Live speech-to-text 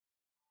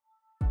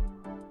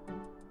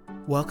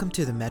Welcome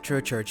to the Metro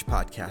Church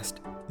podcast.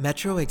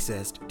 Metro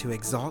exists to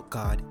exalt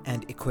God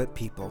and equip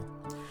people.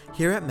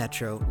 Here at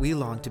Metro, we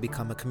long to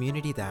become a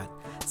community that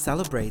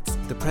celebrates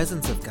the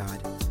presence of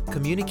God,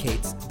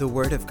 communicates the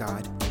Word of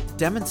God,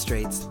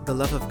 demonstrates the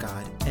love of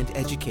God, and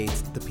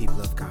educates the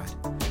people of God.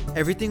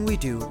 Everything we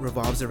do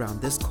revolves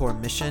around this core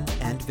mission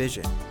and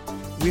vision.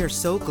 We are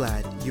so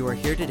glad you are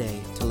here today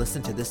to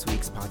listen to this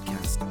week's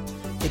podcast.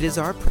 It is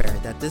our prayer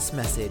that this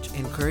message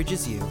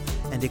encourages you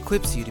and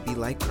equips you to be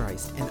like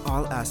Christ in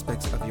all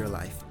aspects of your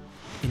life.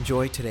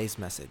 Enjoy today's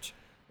message.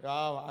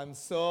 Wow, I'm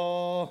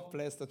so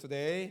blessed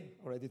today,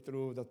 already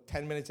through the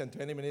 10 minutes and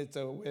 20 minutes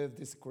with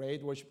this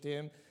great worship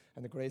team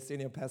and the great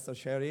senior pastor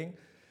sharing.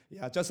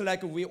 Yeah, just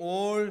like we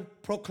all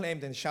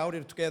proclaimed and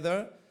shouted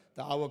together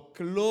that our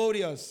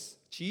glorious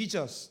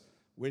Jesus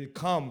will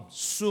come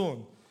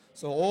soon.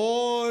 So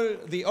all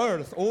the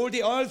earth,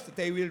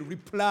 they will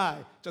reply,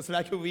 just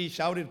like we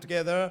shouted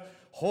together,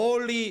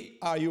 holy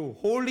are you,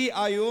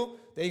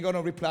 they're going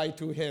to reply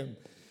to him.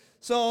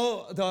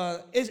 So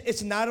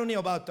it's not only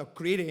about the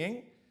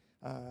greeting.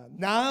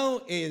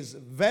 Now is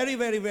very,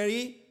 very,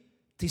 very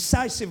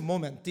decisive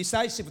moment,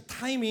 decisive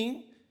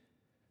timing.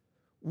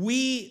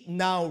 We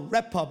now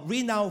wrap up,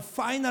 we now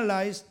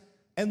finalize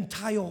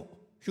entire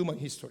human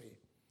history.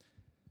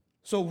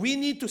 So we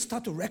need to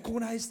start to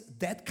recognize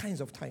that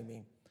kinds of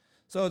timing.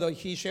 So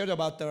he shared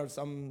about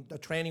the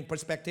training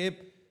perspective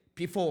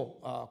before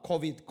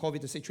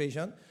COVID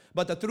situation.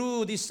 But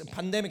through this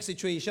pandemic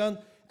situation,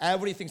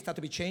 everything started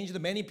to be changed.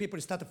 Many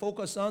people start to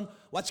focus on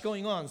what's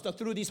going on. So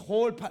through this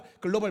whole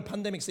global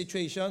pandemic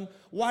situation,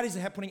 what is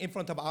happening in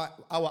front of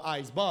our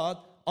eyes? But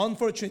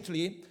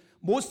unfortunately,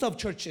 most of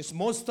churches,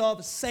 most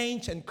of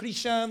saints and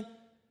Christians,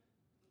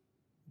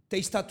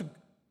 they start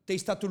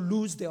to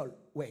lose their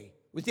way.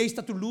 They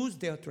start to lose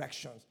their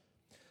directions.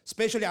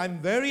 Especially, I'm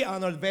very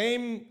honored,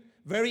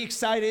 very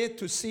excited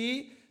to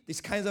see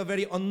this kind of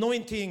very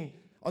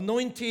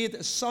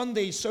anointed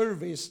Sunday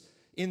service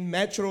in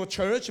Metro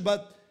Church.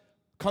 But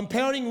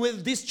comparing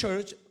with this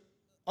church,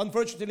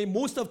 unfortunately,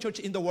 most of church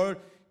in the world,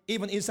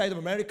 even inside of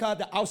America,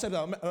 the outside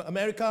of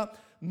America,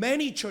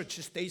 many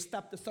churches, they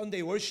stopped the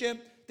Sunday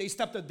worship. They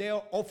stopped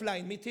their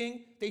offline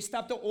meeting. They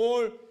stopped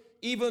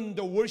even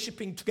the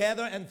worshiping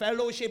together and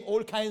fellowship,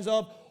 all kinds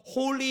of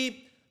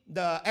holy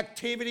the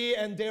activity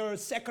and their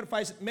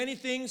sacrifice, many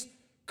things.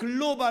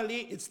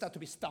 Globally, it starts to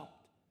be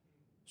stopped.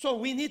 So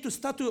we need to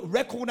start to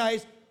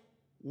recognize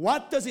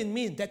what does it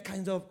mean, that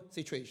kind of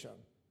situation.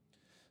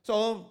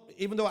 So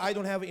even though I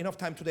don't have enough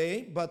time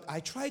today, but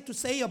I try to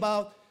say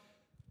about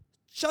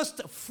just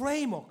a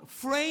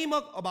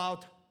framework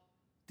about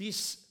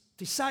this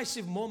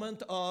decisive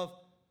moment of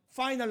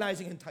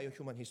finalizing entire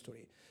human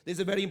history. This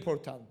is very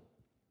important.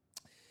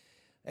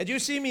 As you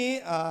see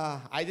me,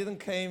 I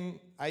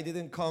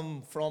didn't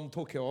come from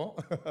Tokyo,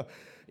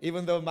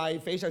 even though my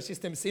facial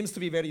system seems to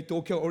be very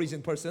Tokyo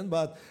origin person,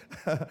 but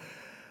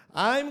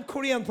I'm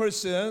Korean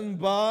person,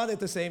 but at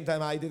the same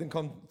time, I didn't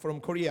come from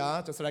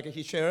Korea, just like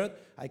he shared.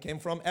 I came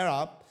from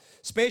Arab,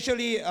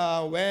 especially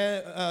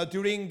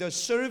during the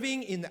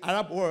serving in the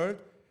Arab world.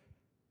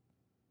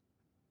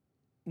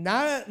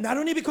 Not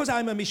only because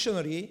I'm a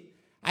missionary,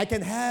 I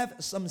can have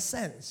some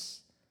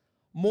sense,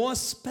 more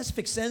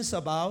specific sense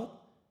about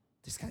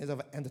this kind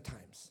of end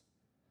times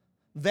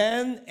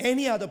than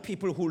any other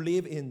people who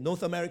live in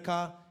North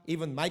America,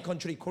 even my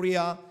country,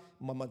 Korea,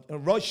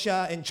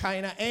 Russia and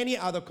China, any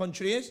other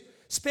countries,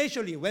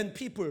 especially when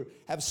people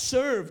have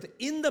served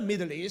in the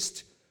Middle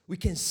East, we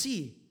can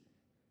see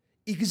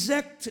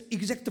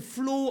exact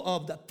flow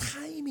of the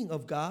timing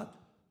of God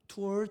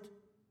toward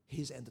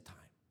his end time.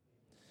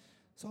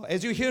 So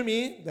as you hear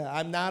me,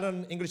 I'm not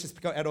an English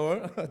speaker at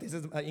all.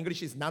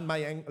 English is not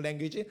my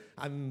language.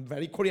 I'm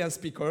very Korean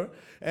speaker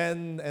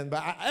and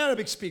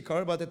Arabic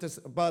speaker,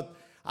 but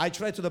I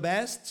try to the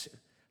best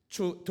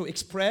to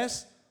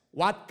express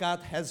what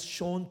God has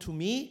shown to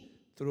me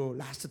through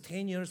last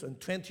 10 years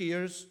and 20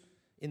 years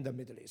in the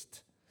Middle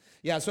East.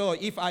 Yeah, so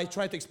if I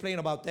try to explain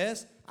about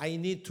this, we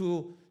need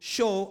to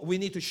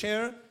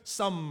share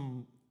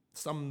some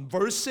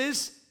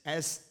verses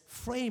as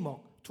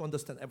framework to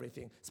understand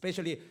everything.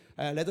 Especially,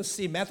 let us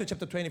see Matthew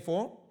chapter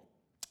 24.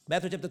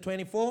 Matthew chapter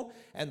 24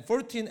 and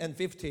 14 and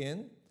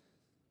 15.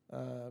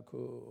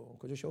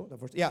 Could you show the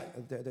verse? Yeah,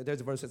 there's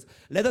the verses.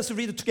 Let us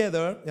read it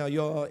together.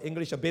 Your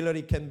English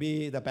ability can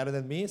be better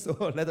than me,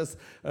 so let us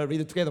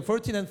read it together.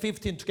 14 and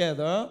 15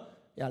 together.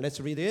 Yeah,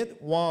 let's read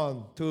it.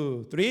 1,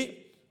 2,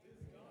 3.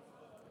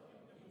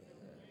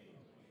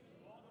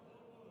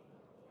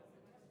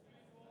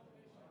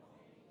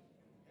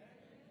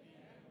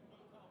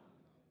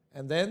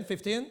 And then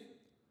 15.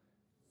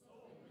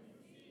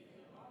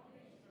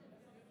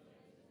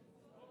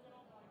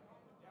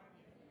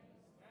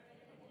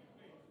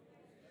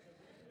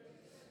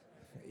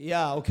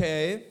 Yeah,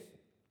 okay.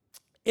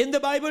 In the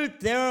Bible,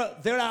 there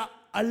are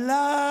a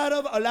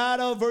lot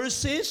of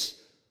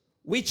verses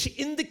which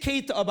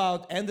indicate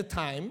about end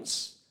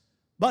times,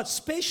 but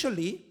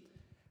especially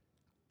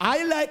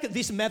I like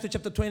this Matthew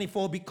chapter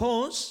 24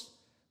 because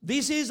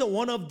this is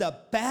one of the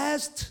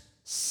best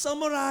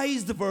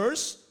summarized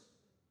verse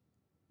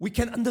we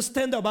can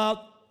understand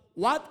about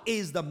what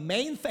is the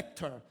main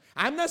factor.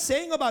 I'm not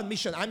saying about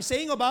mission. I'm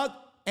saying about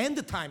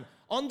end time.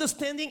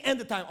 Understanding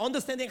end time.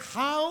 Understanding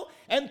how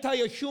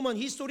entire human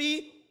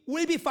history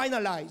will be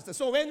finalized.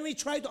 So when we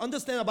try to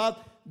understand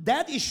about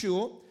that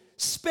issue,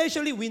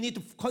 especially we need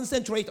to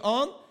concentrate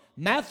on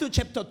Matthew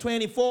chapter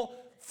 24,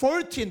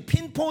 14.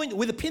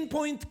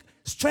 Pinpoint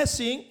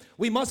stressing,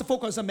 we must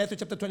focus on Matthew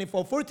chapter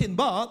 24, 14.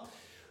 But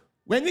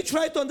when we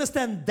try to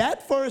understand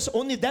that verse,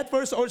 only that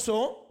verse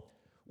also,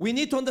 we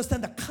need to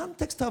understand the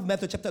context of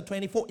Matthew chapter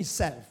 24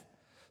 itself.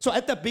 So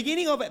at the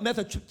beginning of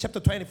Matthew chapter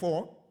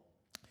 24,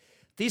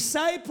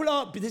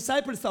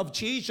 disciples of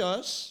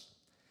Jesus,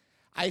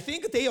 I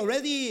think they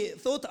already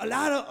thought a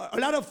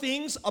lot of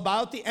things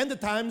about the end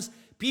times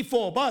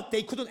before, but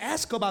they couldn't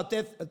ask about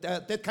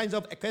that kinds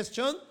of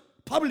question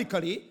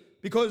publicly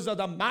because of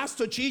the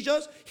Master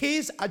Jesus,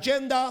 his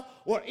agenda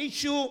or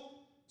issue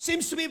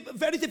seems to be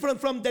very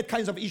different from that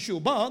kinds of issue.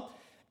 But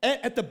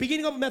at the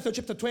beginning of Matthew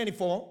chapter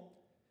 24,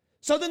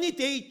 suddenly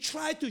they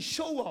try to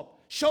show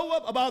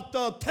up about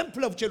the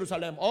temple of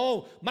Jerusalem.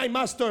 Oh, my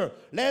master,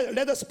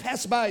 let us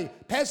pass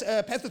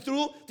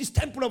through this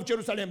temple of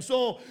Jerusalem.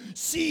 So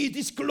see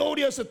this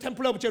glorious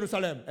temple of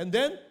Jerusalem. And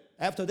then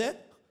after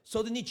that,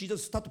 suddenly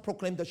Jesus started to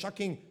proclaim the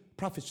shocking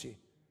prophecy.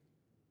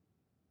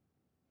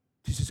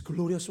 This is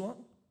glorious one.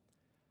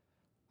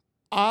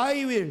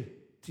 I will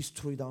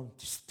destroy down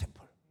this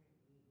temple.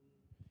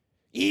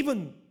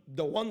 Even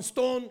the one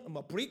stone,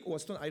 brick or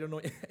stone, I don't know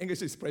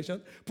English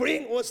expression,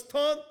 brick or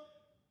stone,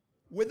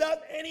 without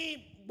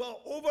any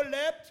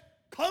overlap,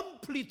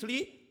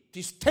 completely,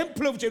 this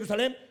temple of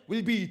Jerusalem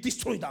will be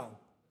destroyed down.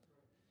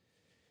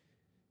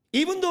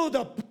 Even though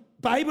the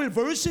Bible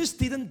verses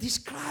didn't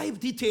describe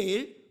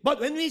detail, but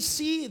when we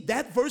see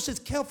that verses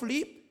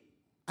carefully,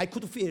 I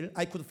could feel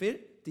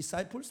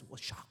disciples were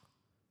shocked.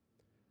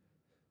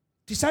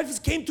 Disciples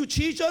came to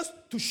Jesus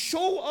to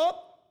show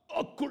up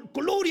a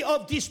glory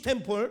of this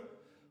temple,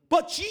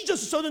 but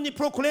Jesus suddenly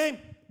proclaimed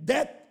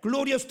that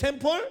glorious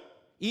temple,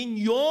 in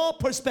your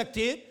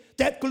perspective,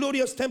 that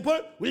glorious temple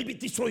will be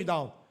destroyed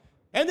down.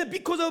 And then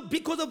because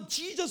of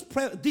Jesus'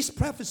 this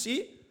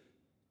prophecy,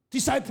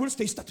 disciples,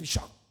 they start to be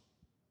shocked.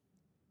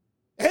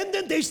 And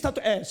then they start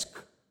to ask,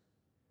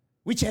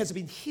 which has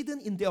been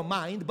hidden in their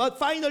mind, but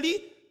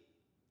finally,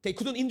 they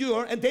couldn't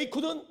endure, and they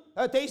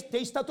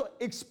start to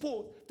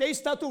expose, they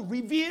start to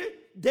reveal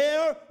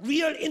their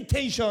real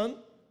intention,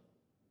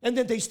 and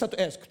then they start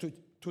to ask to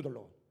the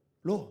Lord,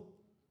 Lord,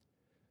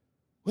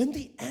 when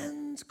the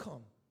end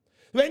comes,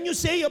 when you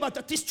say about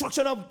the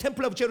destruction of the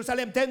temple of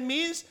Jerusalem, that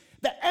means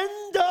the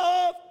end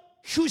of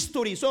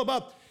history. So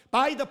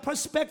by the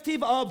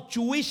perspective of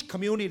Jewish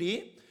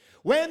community,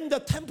 when the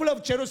temple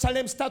of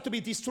Jerusalem start to be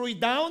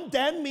destroyed down,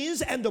 that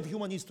means end of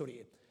human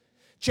history.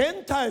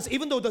 Gentiles,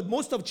 even though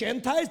most of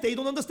Gentiles, they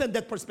don't understand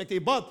that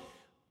perspective, but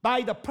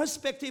by the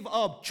perspective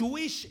of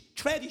Jewish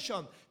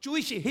tradition,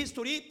 Jewish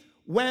history,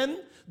 when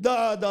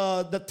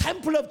the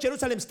temple of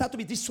Jerusalem start to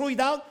be destroyed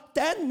down,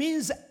 that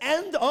means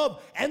end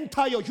of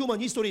entire human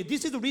history.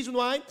 This is the reason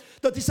why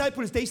the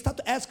disciples, they start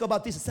to ask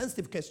about this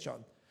sensitive question.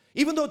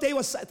 Even though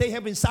they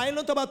have been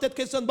silent about that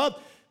question, but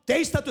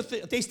they started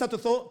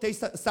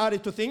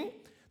to think,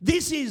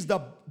 this is the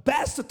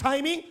best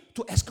timing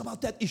to ask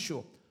about that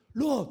issue.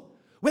 Lord,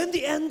 when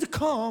the end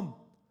come,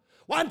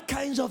 what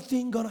kinds of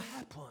thing gonna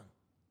happen?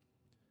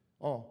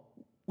 Oh,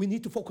 we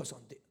need to focus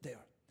on there.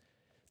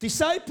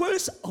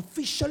 Disciples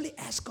officially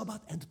ask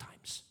about end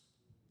times.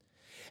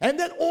 And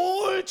then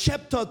all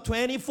chapter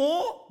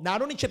 24,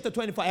 not only chapter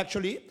 24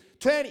 actually,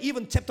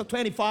 even chapter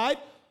 25,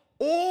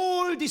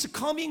 all these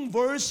coming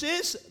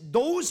verses,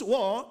 those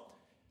were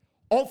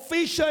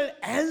official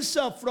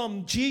answer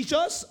from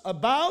Jesus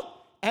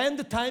about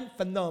end time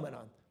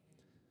phenomenon.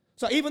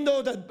 So even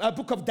though the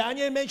book of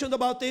Daniel mentioned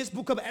about this,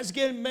 book of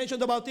Ezekiel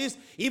mentioned about this,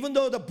 even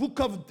though the book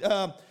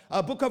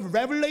of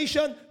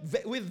Revelation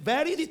with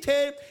very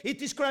detail, it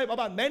describes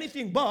about many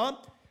things,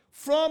 but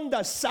from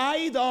the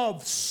side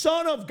of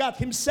Son of God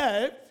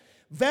himself,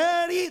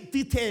 very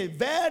detailed,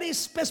 very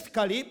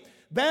specifically,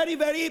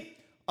 very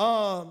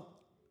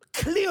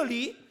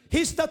clearly,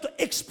 he started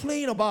to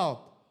explain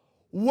about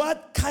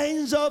what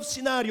kinds of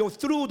scenario,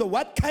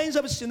 what kinds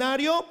of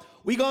scenario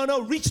we're going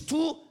to reach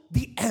to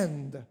the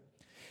end.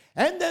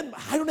 And then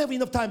I don't have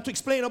enough time to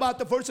explain about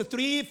the verses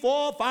 3,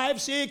 4,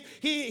 5, 6.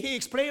 He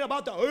explained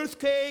about the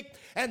earthquake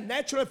and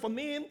natural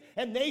famine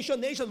and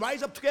nation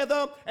rise up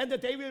together and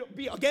that they will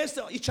be against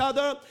each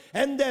other.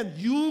 And then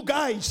you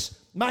guys,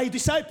 my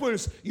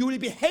disciples, you will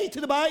be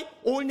hated by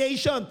all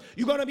nations.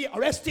 You're going to be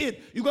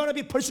arrested. You're going to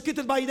be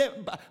persecuted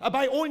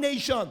by all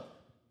nations.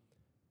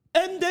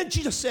 And then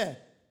Jesus said,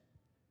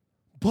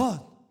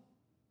 but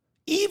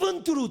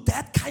even through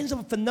that kinds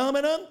of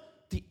phenomenon,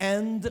 the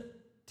end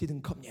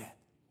didn't come yet.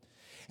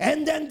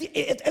 And then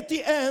at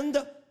the end,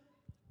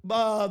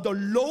 the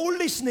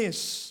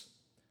lawlessness,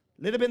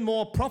 a little bit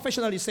more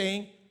professionally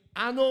saying,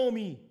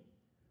 anomie,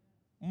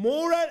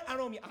 moral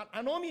anomie.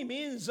 Anomie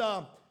means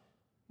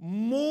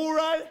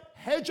moral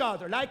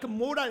hazard, like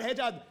moral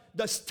hazard.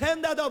 the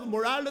standard of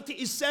morality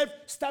itself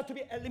start to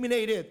be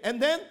eliminated.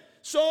 And then,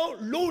 so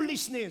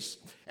lawlessness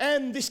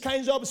and this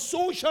kinds of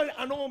social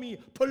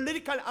anomaly,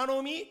 political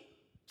anomaly,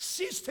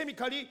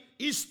 systemically,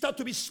 it start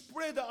to be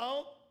spread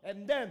out.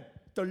 And then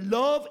the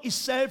love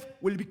itself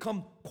will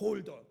become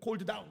cold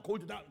down.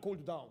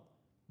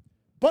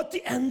 But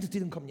the end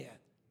didn't come yet.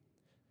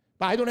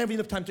 But I don't have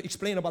enough time to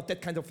explain about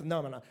that kind of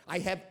phenomena. I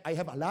have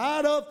a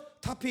lot of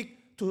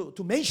topic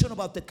to mention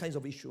about that kinds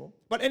of issue.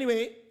 But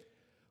anyway,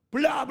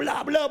 blah,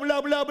 blah, blah,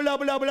 blah, blah, blah,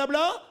 blah, blah,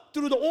 blah.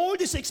 Through all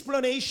this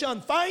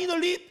explanation,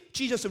 finally,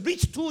 Jesus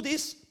reached to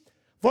this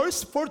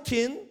verse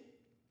 14.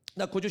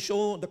 Now, could you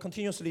show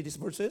continuously these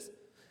verses?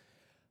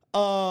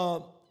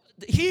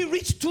 He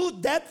reached to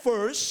that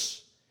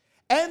verse,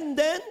 and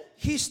then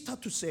he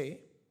started to say,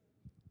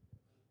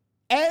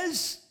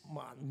 as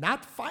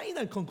not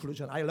final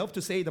conclusion. I love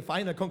to say the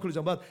final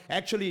conclusion, but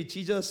actually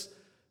Jesus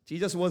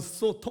was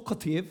so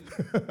talkative.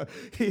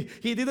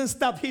 he didn't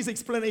stop his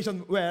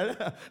explanation well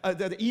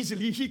that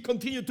easily. He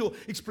continued to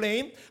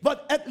explain.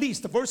 But at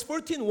least verse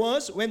 14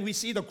 was, when we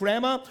see the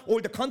grammar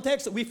or the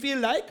context, we feel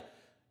like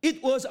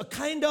it was a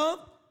kind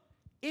of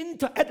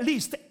at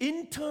least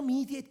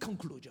intermediate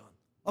conclusion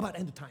about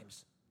end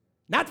times.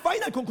 Not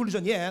final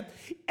conclusion, yeah.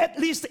 At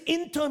least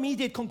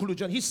intermediate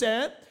conclusion. He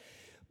said,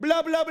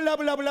 blah, blah, blah,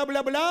 blah, blah,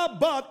 blah, blah,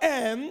 but,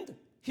 and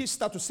he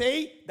started to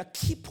say the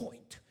key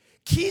point,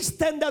 key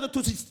standard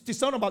to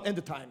discern about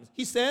end times.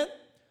 He said,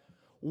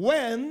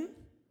 when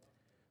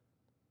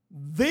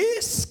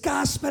this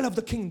gospel of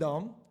the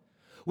kingdom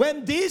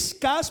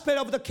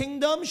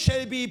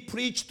shall be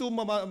preached to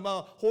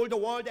whole the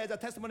world as a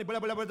testimony, blah,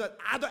 blah, blah, blah.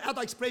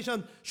 Other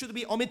expression should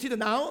be omitted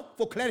now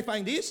for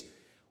clarifying this.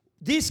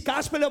 This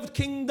gospel of the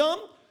kingdom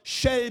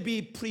shall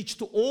be preached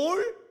to all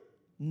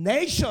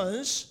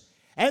nations.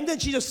 And then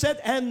Jesus said,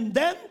 and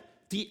then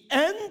the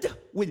end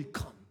will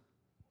come.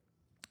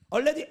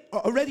 Already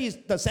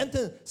the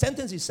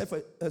sentence itself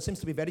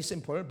seems to be very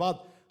simple,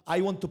 but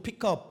I want to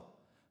pick up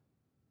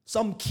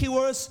some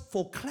keywords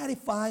for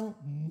clarifying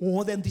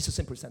more than this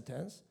simple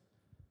sentence.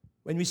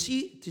 When we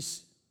see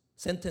this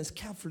sentence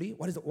carefully,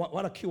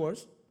 what are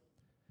keywords?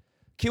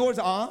 Keywords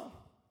are,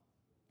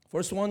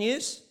 first one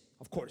is,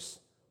 of course,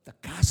 the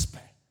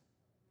gospel.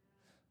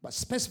 But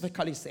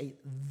specifically say,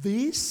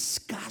 this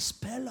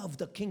gospel of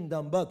the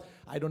kingdom. But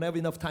I don't have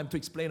enough time to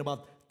explain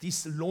about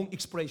this long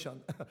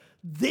expression.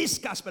 This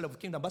gospel of the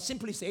kingdom. But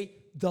simply say,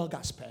 the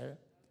gospel.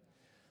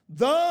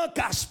 The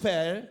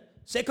gospel.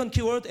 Second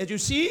keyword, as you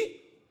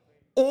see,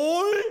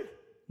 all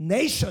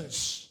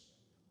nations.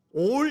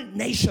 All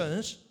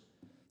nations.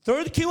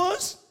 Third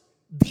keyword,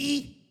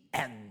 the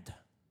end.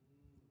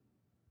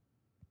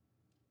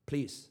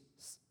 Please,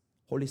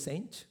 Holy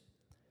Saint,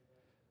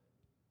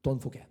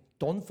 don't forget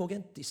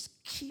this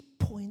key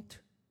point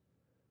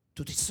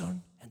to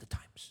discern end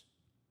times.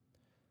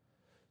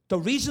 The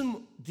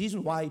reason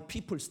why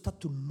people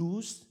start to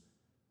lose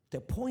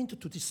their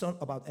point to discern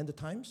about end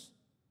times,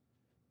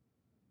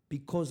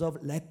 because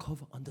of lack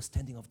of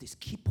understanding of this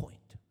key point.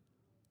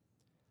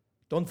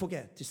 Don't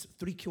forget these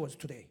three keywords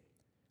today.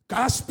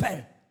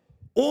 Gospel,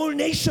 all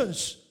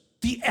nations,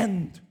 the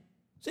end.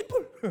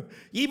 Simple.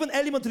 Even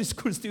elementary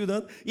school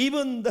student,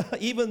 even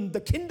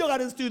the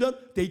kindergarten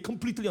student, they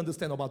completely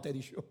understand about that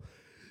issue.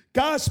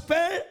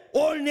 Gospel,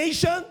 all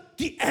nation,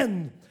 the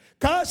end.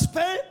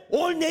 Gospel,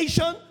 all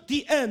nation,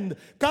 the end.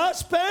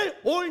 Gospel,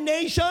 all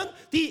nation,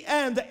 the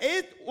end.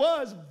 It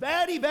was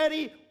very,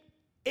 very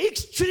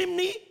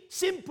extremely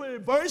simple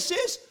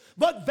verses,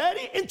 but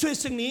very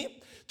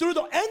interestingly, through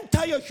the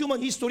entire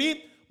human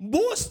history,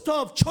 most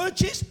of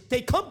churches,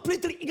 they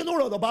completely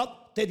ignored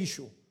about that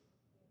issue.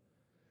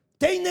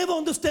 They never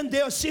understand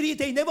their city.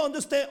 They never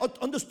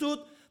understood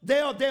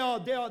their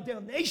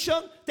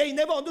nation. They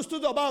never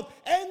understood about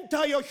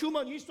entire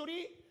human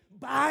history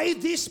by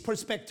this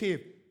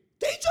perspective.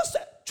 They just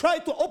try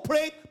to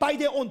operate by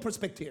their own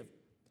perspective.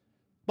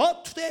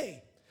 But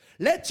today,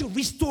 let's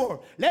restore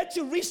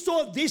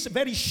this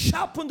very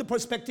sharpened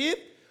perspective,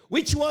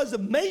 which was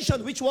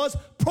mentioned, which was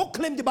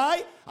proclaimed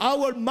by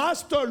our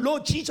Master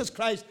Lord Jesus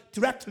Christ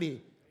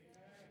directly.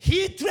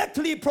 He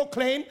directly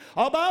proclaimed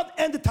about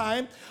end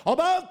time,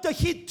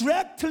 he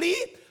directly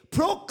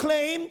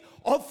proclaimed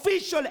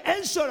official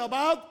answer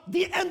about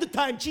the end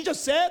time. Jesus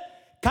said,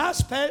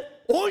 gospel,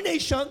 all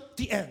nation,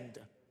 the end.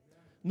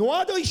 No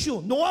other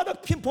issue, no other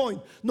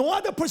pinpoint, no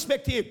other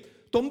perspective.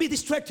 Don't be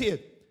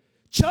distracted.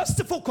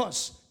 Just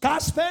focus.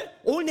 Gospel,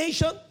 all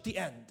nation, the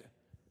end.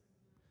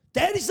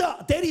 That is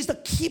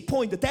the key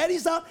point. That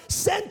is the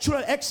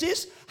central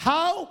axis,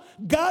 how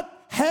God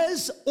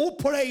has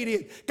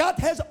operated. God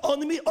has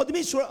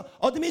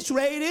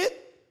administrated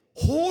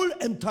whole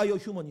entire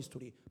human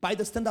history. By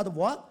the standard of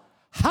what?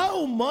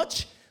 How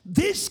much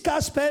this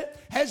gospel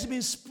has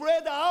been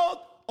spread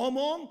out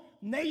among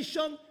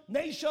nation.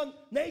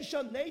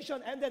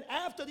 And then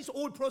after this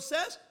whole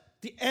process,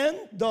 the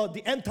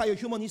entire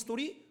human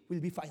history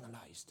will be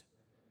finalized.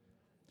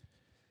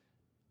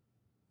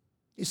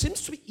 It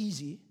seems to be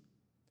easy.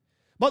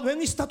 But when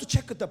we start to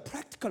check the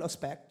practical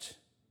aspect,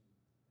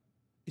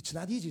 it's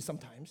not easy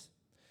sometimes.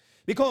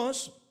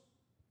 Because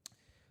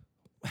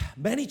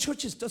Many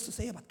churches just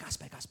say about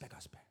gospel.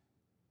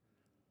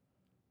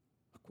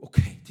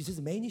 Okay, this is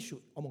the main issue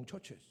among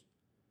churches.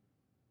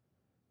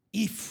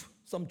 If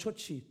some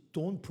churches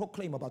don't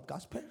proclaim about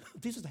gospel,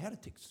 this is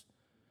heretics.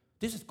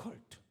 This is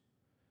cult.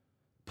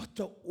 But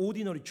the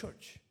ordinary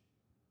church,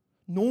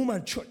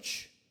 normal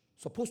church,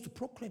 supposed to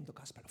proclaim the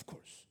gospel, of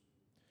course.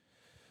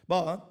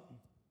 But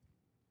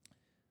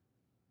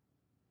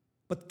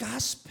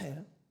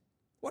gospel,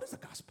 what is the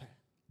gospel?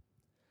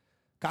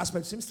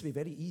 Gospel seems to be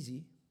very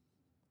easy.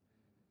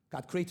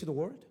 God created the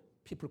world,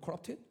 people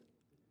corrupted,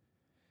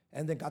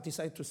 and then God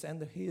decided to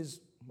send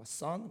his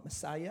son,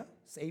 Messiah,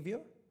 Savior.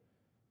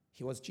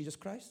 He was Jesus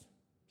Christ.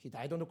 He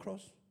died on the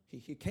cross.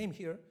 He came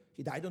here.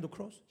 He died on the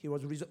cross. He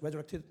was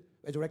resurrected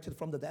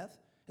from the death,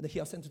 and then he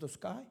ascended to the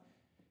sky.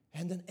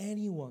 And then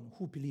anyone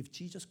who believes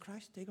Jesus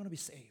Christ, they're going to be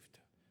saved.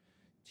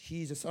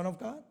 He is the Son of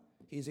God.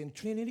 He is in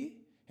Trinity,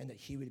 and then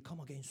he will come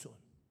again soon.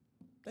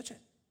 That's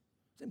it.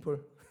 Simple.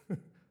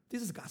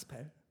 This is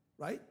gospel,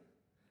 right?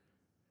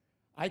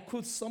 I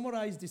could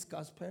summarize this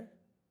gospel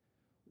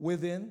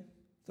within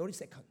 30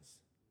 seconds.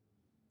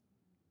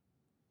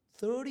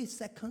 30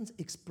 seconds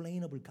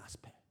explainable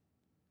gospel.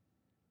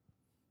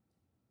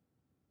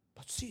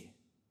 But see,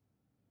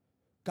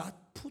 God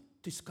put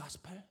this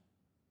gospel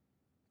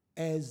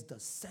as the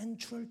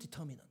central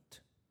determinant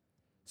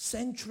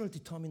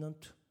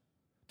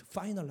to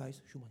finalize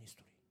human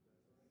history.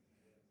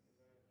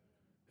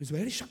 It's a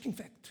very shocking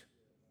fact.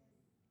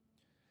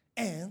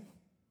 And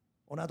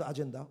another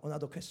agenda,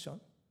 another question.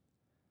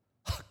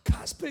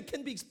 Gospel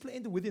can be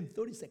explained within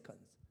 30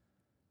 seconds.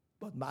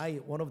 But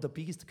one of the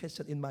biggest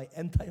questions in my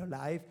entire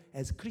life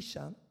as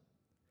Christian,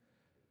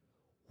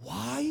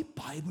 why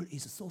Bible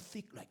is so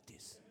thick like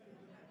this?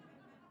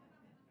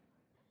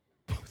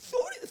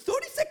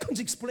 30 seconds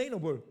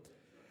explainable.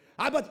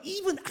 But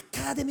even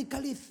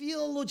academically,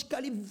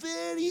 theologically,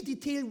 very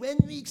detailed when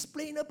we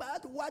explain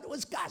about what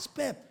was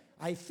gospel.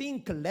 I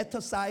think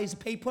letter-size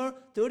paper,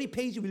 30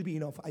 pages will be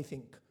enough, I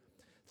think.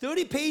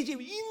 30 pages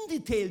in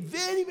detail,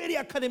 very, very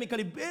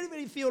academically, very,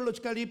 very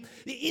theologically,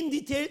 in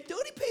detail,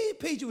 30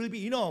 pages will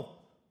be enough.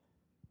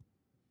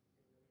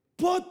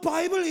 But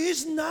Bible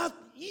is not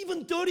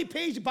even 30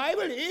 pages.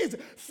 Bible is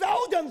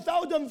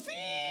thousand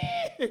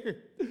feet.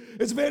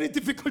 It's very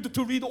difficult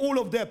to read all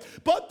of them.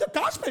 But the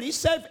gospel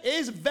itself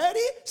is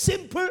very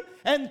simple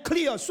and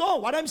clear. So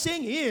what I'm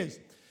saying is,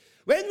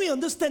 when we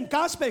understand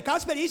gospel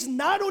is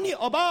not only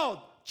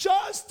about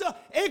just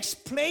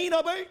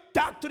explainable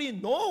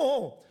doctrine.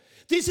 No.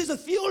 This is a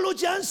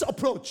theologian's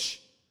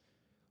approach.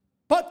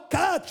 But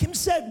God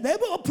himself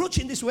never approached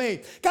in this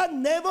way. God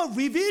never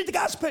revealed the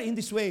gospel in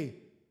this way.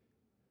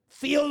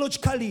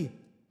 Theologically,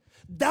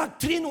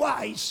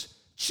 doctrine-wise,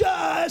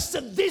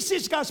 just this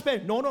is gospel.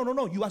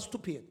 No, you are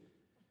stupid.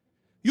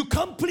 You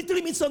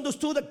completely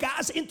misunderstood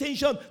God's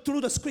intention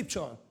through the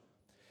scripture.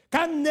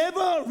 God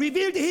never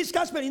revealed his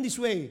gospel in this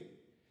way.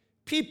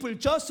 People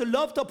just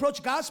love to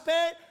approach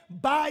gospel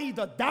by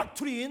the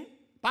doctrine,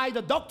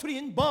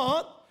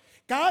 but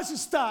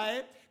God's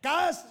style,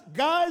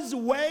 God's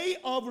way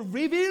of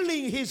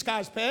revealing his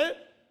gospel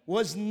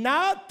was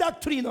not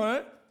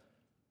doctrinal,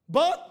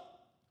 but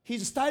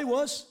his style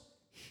was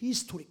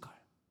historical.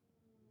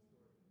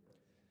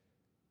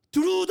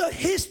 Through the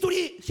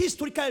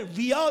historical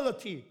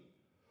reality,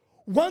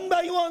 one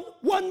by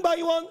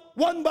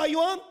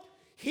one,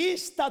 he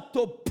started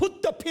to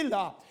put the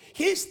pillar.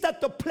 He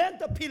started to plant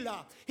the pillar.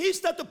 He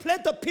started to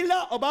plant the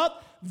pillar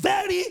about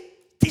very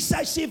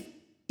decisive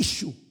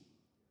issue.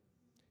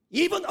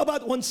 Even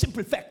about one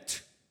simple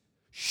fact.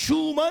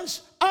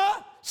 Humans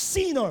are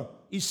sinners.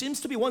 It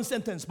seems to be one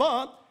sentence,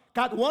 but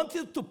God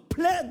wanted to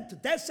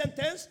plant that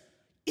sentence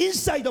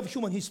inside of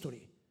human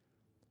history.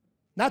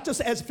 Not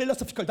just as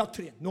philosophical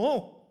doctrine.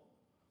 No.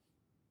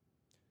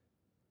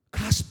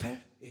 Gospel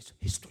is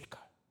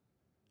historical.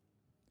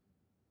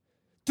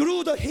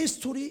 Through the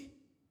history,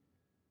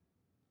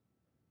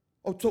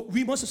 so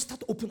we must start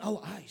to open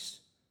our eyes.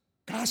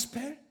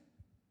 Gospel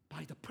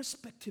by the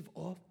perspective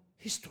of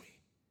history.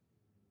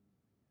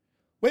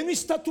 When we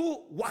start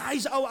to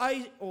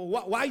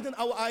widen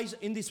our eyes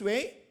in this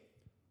way,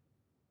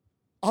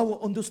 our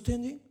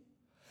understanding,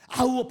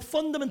 our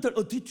fundamental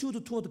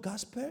attitude toward the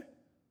gospel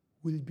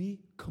will be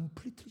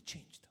completely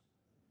changed.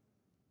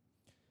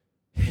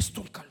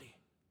 Historically,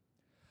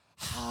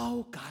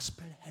 how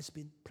gospel has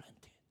been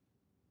planted.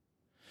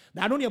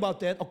 Not only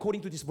about that,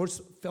 according to this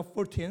verse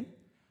 14,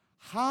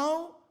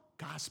 how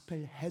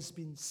gospel has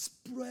been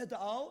spread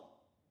out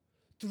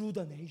through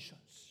the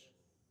nations.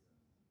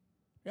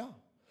 Yeah.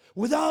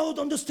 Without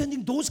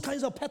understanding those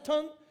kinds of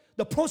pattern,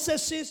 the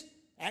processes,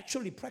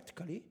 actually,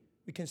 practically,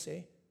 we can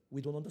say,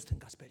 we don't understand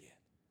gospel yet.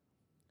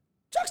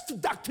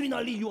 Just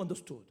doctrinally you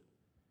understood.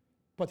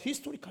 But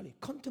historically,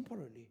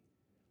 contemporarily,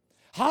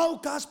 how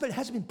gospel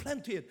has been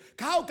planted,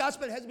 how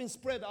gospel has been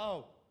spread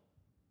out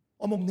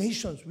among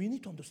nations, we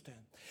need to understand.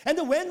 And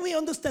then when we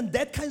understand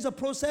that kinds of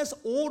process,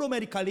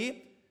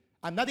 automatically,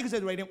 I'm not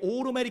exaggerating,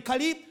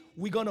 automatically,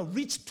 we're going to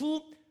reach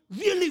to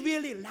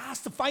really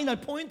last final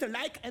point,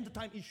 like end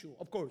time issue,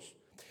 of course.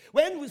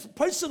 When a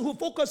person who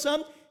focus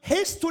on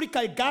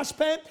historical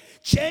gospel,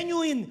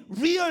 genuine,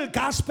 real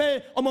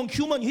gospel among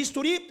human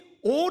history,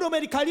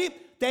 automatically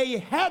they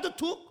had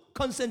to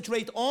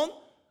concentrate on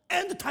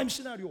end time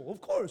scenario, of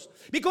course.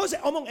 Because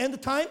among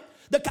end time,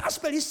 the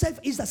gospel itself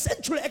is the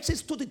central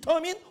axis to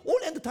determine all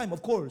end time,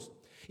 of course.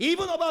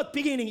 Even about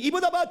beginning,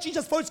 even about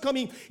Jesus' first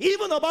coming,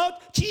 even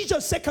about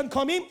Jesus' second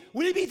coming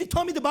will be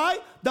determined by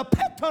the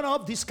pattern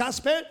of this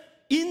gospel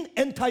in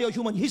entire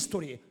human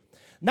history.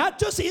 Not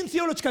just in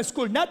theological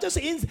school, not just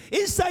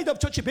inside of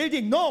church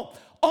building, no.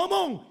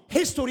 Among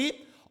history,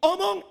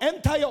 among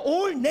entire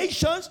all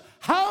nations,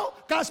 how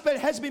gospel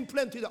has been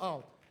planted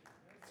out.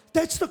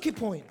 That's the key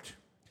point.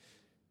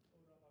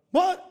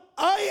 But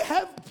I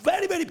have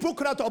very, very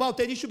broken out about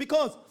that issue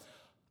because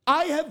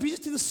I have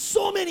visited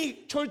so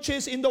many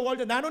churches in the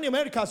world, not only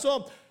America.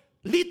 So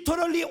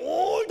literally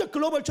all the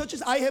global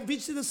churches, I have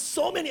visited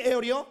so many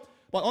areas.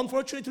 But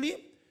unfortunately,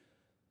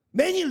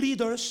 many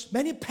leaders,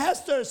 many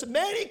pastors,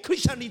 many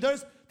Christian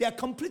leaders, they are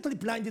completely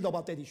blinded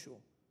about that issue.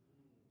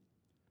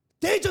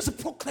 They just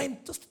proclaim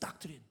just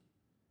doctrine.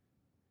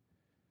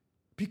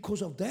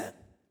 Because of that,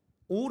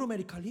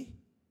 automatically,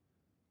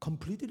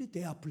 completely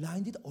they are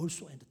blinded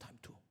also at the time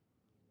too.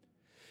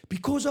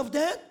 Because of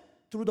that,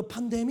 through the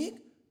pandemic,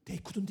 they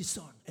couldn't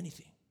discern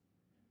anything.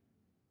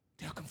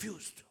 They are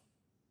confused.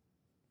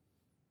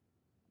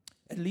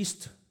 At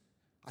least,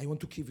 I want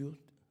to give you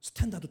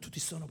standard to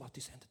discern about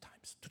these end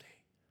times today.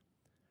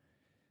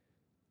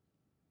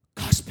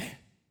 Gospel.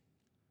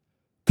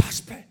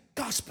 Gospel,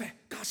 gospel,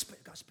 gospel,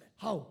 gospel.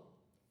 How?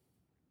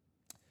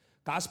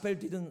 Gospel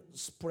didn't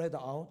spread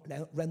out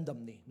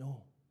randomly,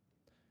 no.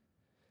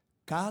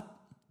 God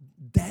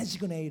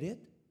designated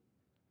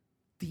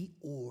the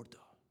order.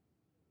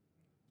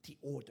 The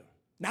order.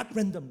 Not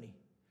randomly.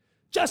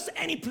 Just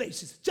any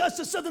places.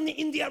 Just suddenly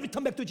India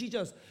return back to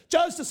Jesus.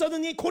 Just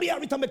suddenly Korea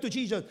return back to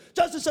Jesus.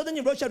 Just suddenly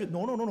Russia.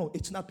 No.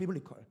 It's not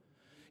biblical.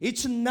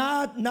 It's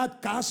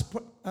not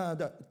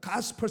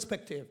God's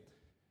perspective.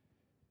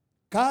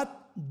 God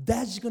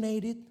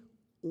designated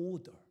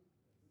order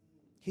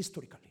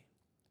historically.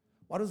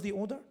 What is the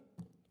order?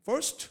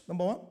 First,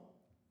 number one,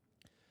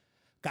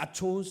 God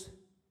chose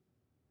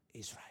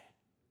Israel.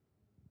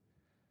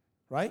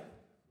 Right?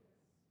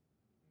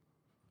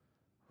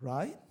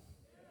 Right?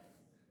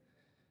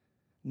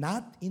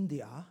 Not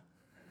India.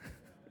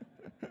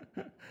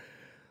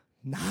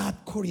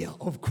 Not Korea,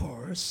 of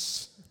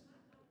course.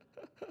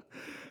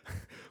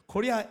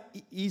 Korea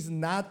is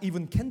not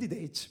even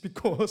candidate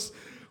because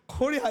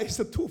Korea is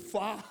too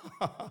far.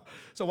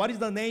 So what is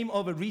the name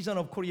of a region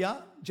of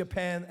Korea?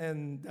 Japan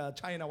and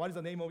China. What is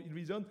the name of the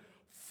region?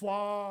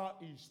 Far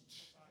East.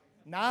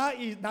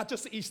 Not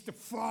just East,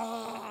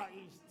 Far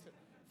East.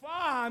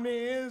 Far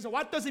means,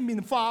 what does it mean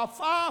far?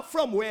 Far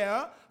from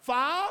where?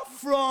 Far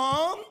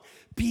from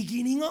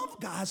beginning of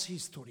God's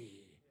history.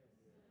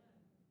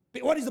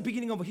 What is the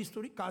beginning of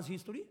history? God's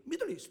history?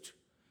 Middle East.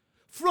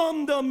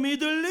 From the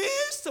Middle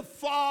East,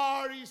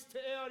 Far East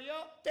area,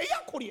 they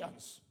are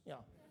Koreans. Yeah.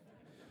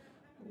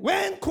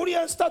 When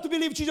Koreans start to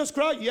believe Jesus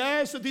Christ,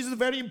 yes, this is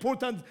very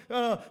important,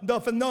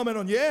 the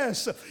phenomenon,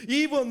 yes.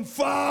 Even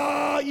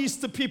Far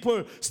East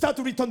people start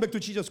to return back to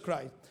Jesus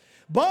Christ.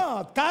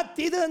 But God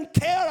didn't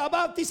care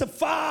about these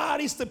Far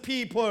East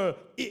people,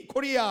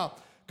 Korea.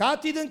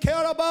 God didn't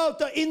care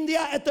about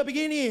India at the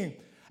beginning.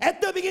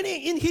 At the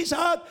beginning, in his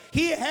heart,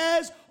 he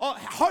has a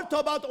heart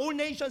about all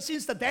nations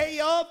since the day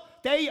of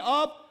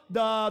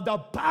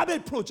the Babel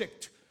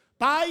project.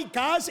 By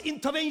God's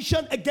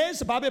intervention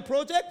against Babel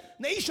project,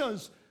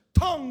 nations,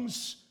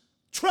 tongues,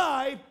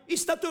 tribe, it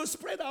start to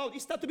spread out.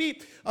 It start to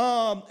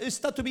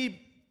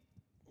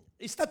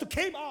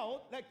came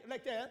out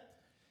like that.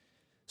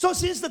 So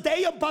since the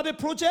day of Babel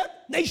project,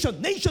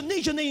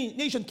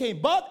 nation came.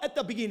 But at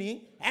the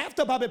beginning,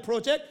 after Babel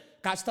project,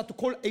 God started to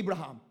call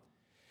Abraham.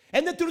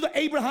 And then through the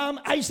Abraham,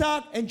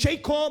 Isaac, and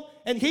Jacob,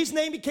 and his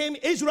name became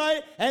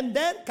Israel. And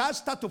then God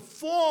started to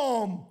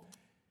form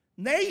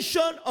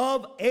nation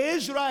of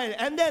Israel.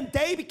 And then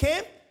they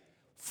became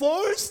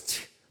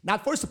first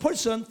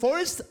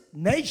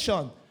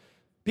nation.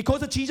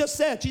 Because Jesus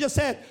said,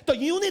 the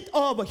unit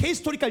of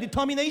historical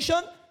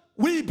determination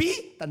will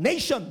be the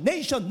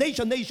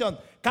nation.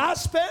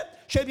 Gospel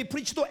shall be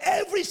preached to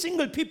every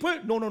single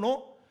people.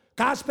 No.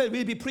 Gospel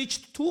will be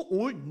preached to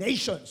all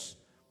nations.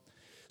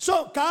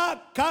 So God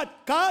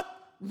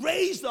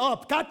raised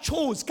up, God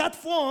chose, God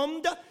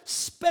formed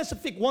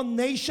specific one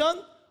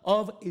nation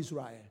of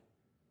Israel.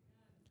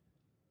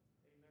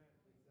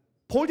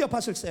 Paul the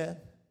Apostle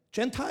said,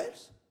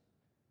 Gentiles,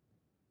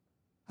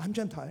 I'm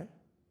Gentile.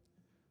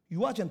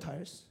 You are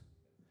Gentiles.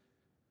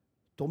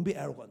 Don't be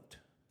arrogant.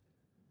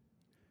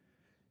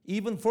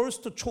 Even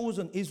first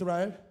chosen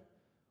Israel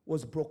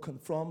was broken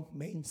from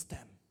main stem.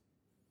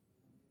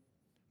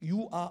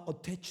 You are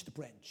attached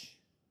branch.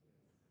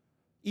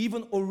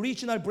 Even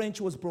original branch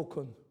was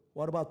broken.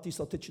 What about this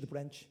attached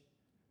branch?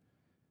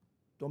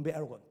 Don't be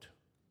arrogant.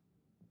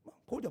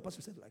 Paul the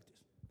Apostle said like this.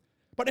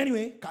 But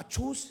anyway, God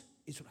chose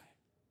Israel.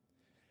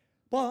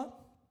 But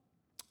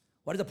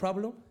what is the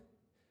problem?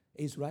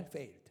 Israel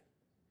failed.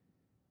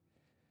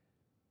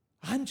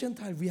 I'm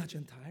Gentile, we are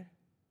Gentile.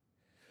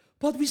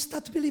 But we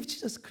start to believe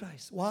Jesus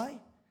Christ. Why?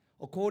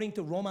 According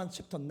to Romans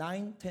chapter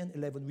 9, 10,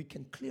 11, we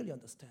can clearly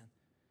understand.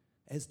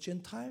 As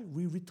Gentile,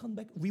 we return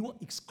back. We were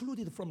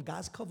excluded from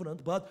God's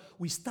covenant, but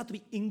we start to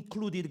be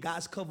included in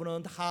God's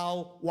covenant.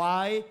 How?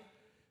 Why?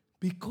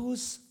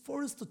 Because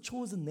first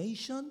chosen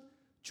nation,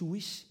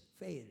 Jewish,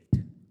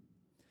 failed.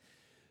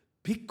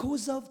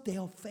 Because of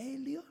their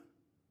failure,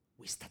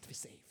 we start to be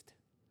saved.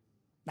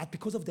 Not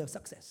because of their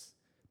success.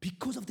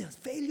 Because of their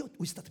failure,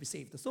 we start to be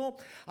saved. So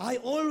I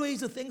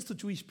always thanks to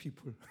Jewish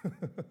people.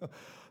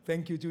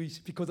 Thank you, Jewish.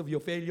 Because of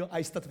your failure,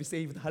 I start to be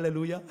saved.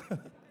 Hallelujah.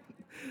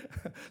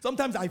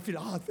 Sometimes I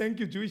feel, thank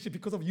you, Jewish.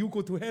 Because of you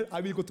go to hell,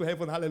 I will go to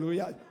heaven.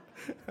 Hallelujah.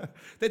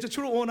 That's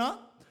true or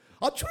not?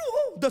 True.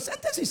 The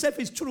sentence itself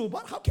is true,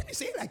 but how can you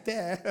say it like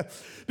that?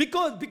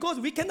 because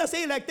we cannot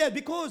say it like that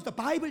because the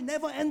Bible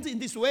never ends in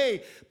this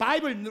way.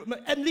 Bible,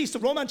 at least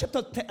Romans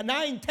chapter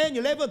 9, 10,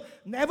 11,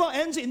 never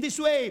ends in this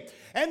way.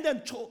 And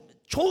then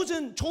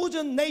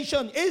chosen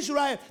nation,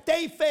 Israel,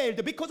 they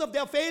failed. Because of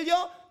their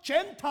failure,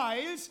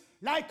 Gentiles,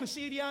 like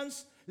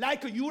Syrians,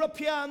 like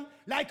European,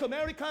 like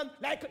American,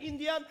 like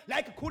Indian,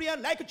 like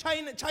Korean, like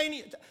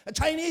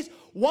Chinese,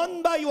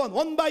 one by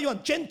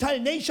one, Gentile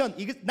nation,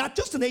 not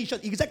just a nation,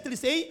 exactly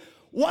say,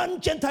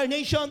 one Gentile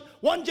nation,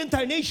 one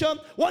Gentile nation,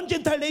 one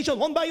Gentile nation,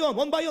 one by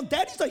one.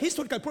 That is the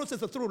historical process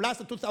through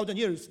last 2,000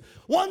 years.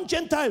 One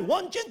Gentile,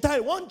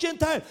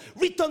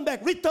 return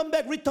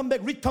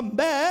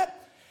back.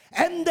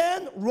 And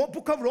then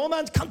book of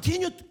Romans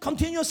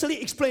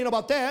continuously explain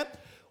about that.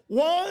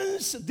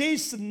 Once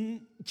this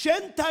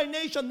Gentile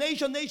nation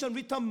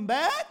return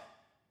back,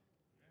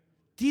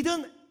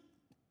 the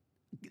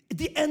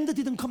end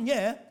didn't come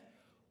yet.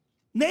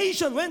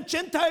 When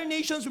Gentile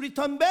nations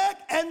return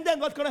back, and then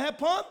what's going to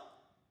happen?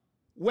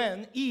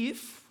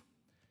 If,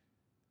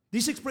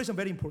 this expression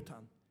very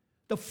important,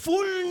 the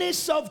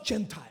fullness of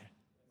Gentile.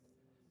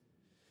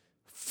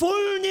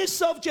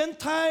 Fullness of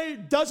Gentile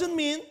doesn't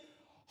mean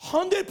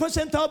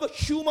 100% of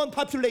human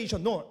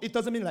population. No, it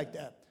doesn't mean like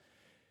that.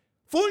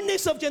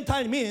 Fullness of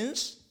Gentile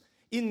means,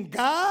 in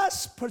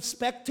God's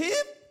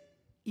perspective,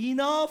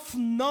 enough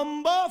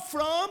number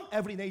from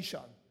every nation.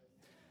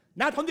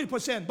 Not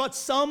 100%, but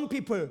some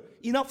people,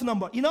 enough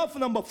number,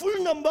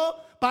 full number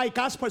by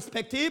God's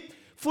perspective,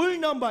 full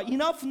number,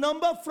 enough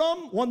number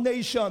from one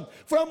nation,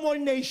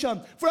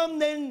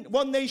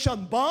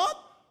 but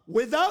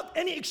without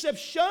any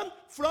exception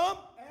from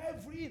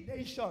every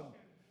nation.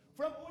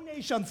 From all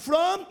nations,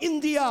 from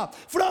India,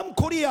 from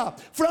Korea,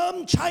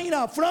 from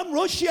China, from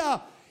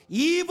Russia,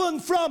 even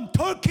from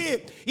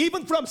Turkey,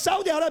 even from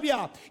Saudi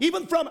Arabia,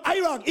 even from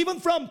Iraq, even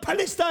from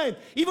Palestine,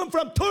 even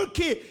from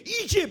Turkey,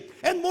 Egypt,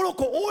 and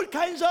Morocco, all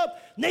kinds of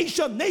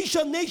nation,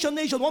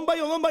 one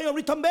by one,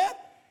 return back.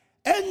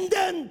 And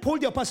then Paul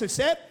the Apostle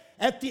said,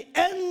 at the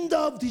end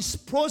of this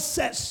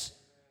process,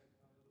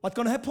 what's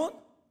going to happen?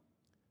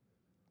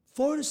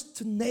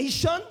 First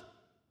nation,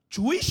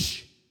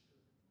 Jewish,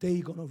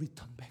 they're going to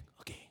return back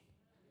again.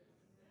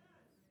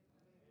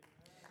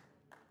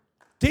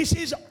 This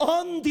is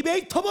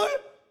undebatable,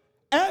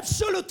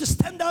 absolute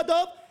standard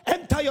of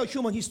entire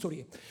human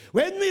history.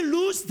 When we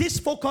lose this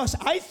focus,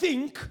 I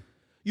think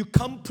you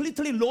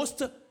completely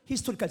lost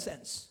historical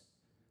sense.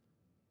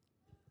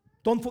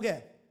 Don't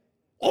forget,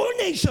 all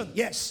nations,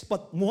 yes,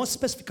 but more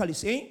specifically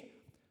saying,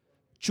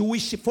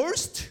 Jewish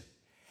first,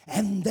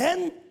 and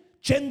then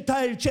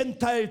Gentile,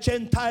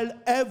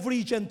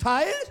 every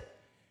Gentile,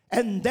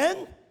 and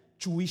then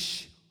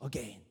Jewish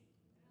again.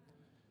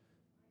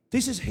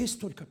 This is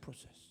historical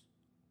process.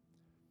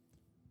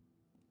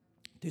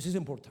 This is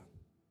important.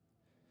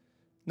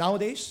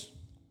 Nowadays,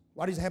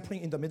 what is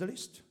happening in the Middle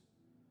East?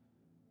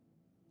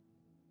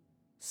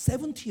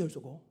 70 years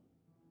ago,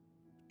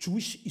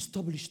 Jewish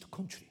established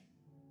country.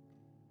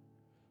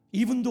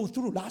 Even though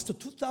through last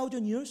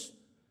 2,000 years,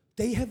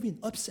 they have been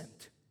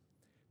absent.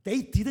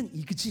 They didn't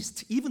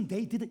exist. Even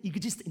they didn't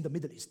exist in the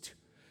Middle East.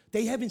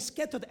 They have been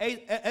scattered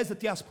as a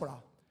diaspora.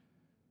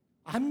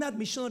 I'm not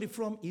missionary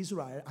from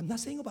Israel. I'm not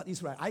saying about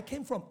Israel. I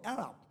came from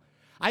Arab.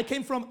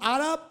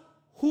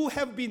 Who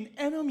have been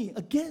enemy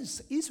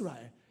against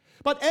Israel.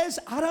 But as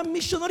Arab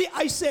missionary,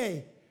 I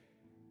say,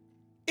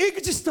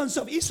 existence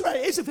of Israel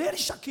is very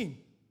shocking.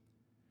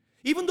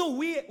 Even though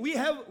we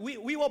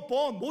were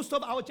born, most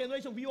of our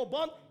generation, we were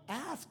born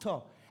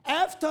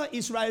after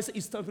Israel's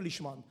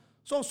establishment.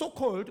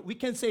 So-called, we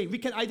can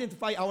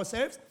identify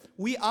ourselves,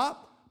 we are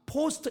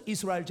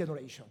post-Israel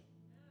generation.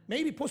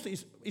 Maybe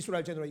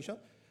post-Israel generation.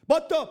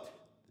 But the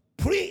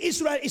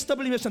pre-Israel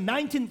establishment,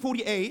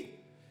 1948,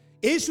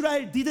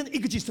 Israel didn't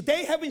exist.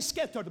 They have been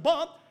scattered,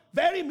 but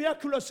very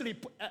miraculously,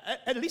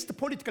 at least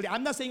politically,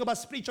 I'm not saying about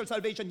spiritual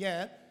salvation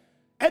yet,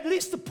 at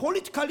least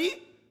politically,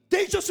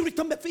 they just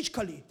returned back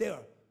physically there.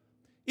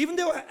 Even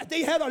though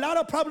they had a lot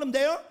of problem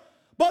there,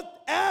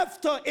 but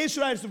after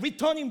Israel's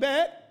returning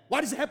back,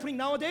 what is happening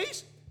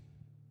nowadays?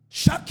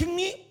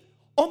 Shockingly,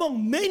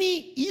 among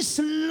many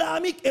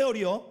Islamic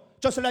areas,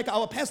 just like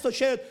our pastor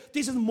shared,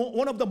 this is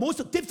one of the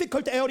most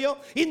difficult areas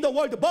in the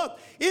world. But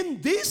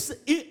in this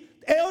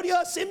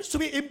area seems to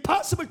be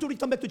impossible to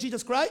return back to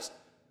Jesus Christ.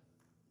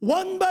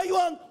 One by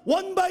one,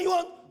 one by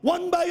one,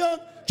 one by one,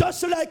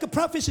 just like a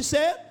prophecy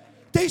said,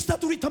 they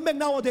start to return back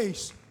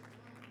nowadays.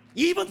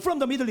 Even from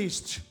the Middle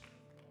East.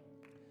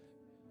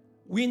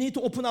 We need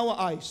to open our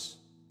eyes.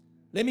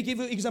 Let me give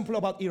you an example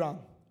about Iran.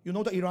 You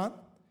know the Iran?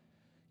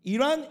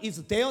 Iran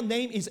their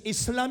name is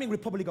Islamic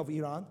Republic of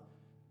Iran.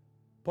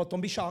 But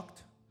don't be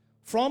shocked.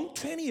 From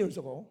 20 years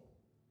ago,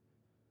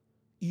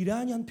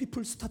 Iranian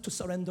people start to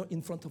surrender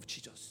in front of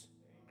Jesus.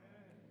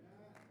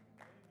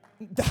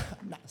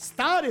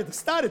 Started.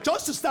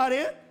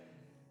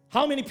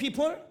 How many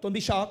people? Don't be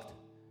shocked.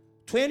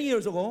 20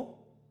 years ago,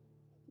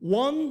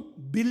 1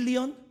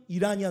 billion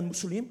Iranian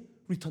Muslim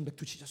returned back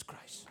to Jesus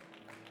Christ.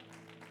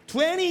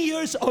 20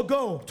 years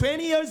ago,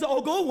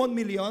 1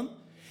 million.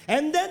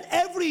 And then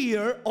every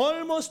year,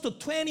 almost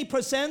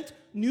 20%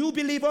 new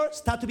believers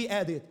start to be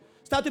added.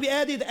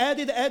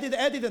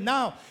 Added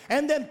now.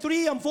 And then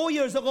 3 and 4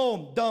 years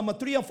ago,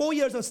 3 and 4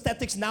 years of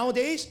statistics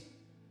nowadays,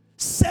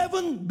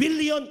 7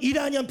 billion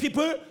Iranian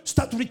people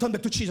start to return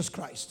back to Jesus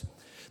Christ.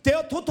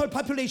 Their total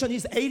population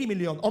is 80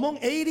 million. Among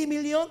 80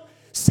 million,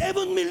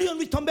 7 million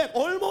return back.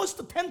 Almost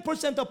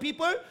 10% of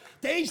people,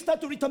 they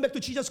start to return back to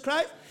Jesus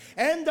Christ.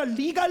 And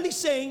legally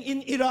saying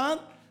in Iran,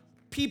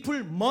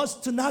 people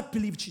must not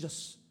believe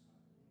Jesus.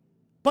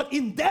 But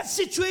in that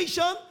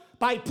situation,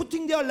 by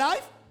putting their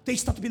life, they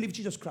start to believe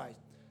Jesus Christ.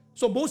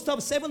 So most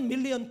of 7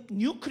 million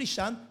new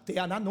Christians, they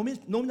are not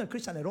nominal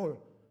Christian at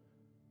all.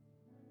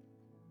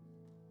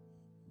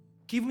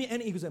 Give me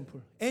any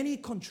example. Any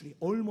country,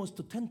 almost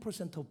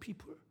 10% of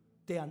people,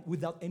 they are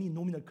without any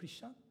nominal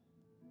Christian.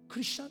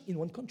 Christian in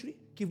one country,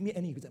 give me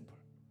any example.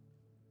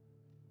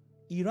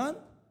 Iran,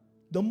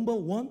 number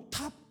 1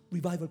 top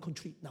revival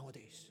country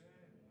nowadays.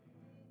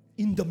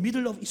 In the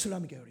middle of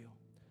Islamic area.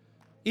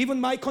 Even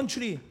my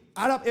country,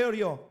 Arab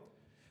area,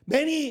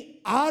 many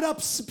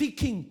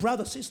Arab-speaking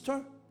brother,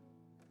 sister,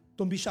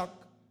 don't be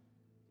shocked.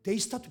 They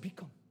start to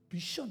become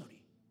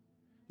missionary.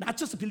 Not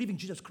just believing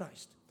Jesus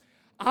Christ.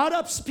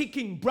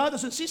 Arab-speaking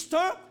brothers and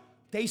sisters,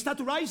 they start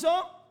to rise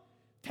up.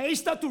 They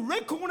start to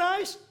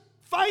recognize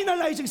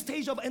finalizing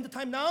stage of end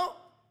time now.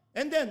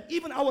 And then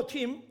even our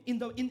team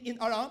in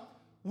Arab,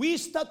 we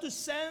start to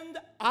send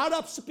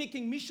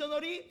Arab-speaking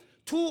missionary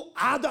to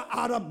other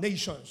Arab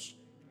nations.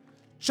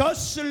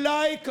 Just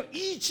like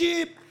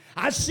Egypt,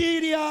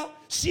 Assyria,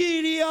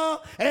 Syria,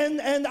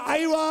 and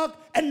Iraq,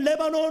 and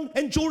Lebanon,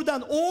 and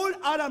Jordan, all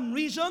Arab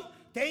region,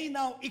 they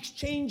now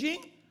exchanging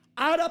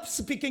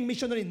Arab-speaking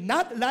missionary,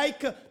 not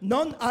like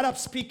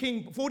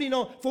non-Arab-speaking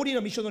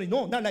foreigner missionary.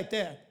 No, not like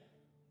that.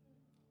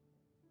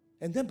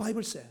 And then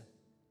Bible said,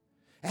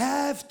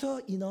 after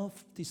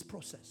enough this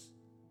process,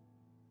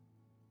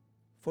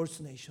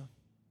 first nation,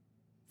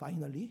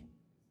 finally,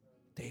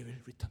 they will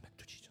return back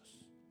to Jesus.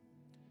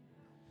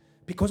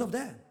 Because of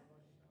that,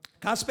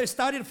 gospel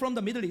started from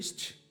the Middle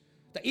East,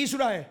 the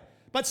Israel,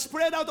 but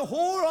spread out the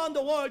whole around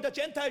the world, the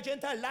Gentile,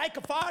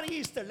 like Far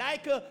East,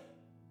 like a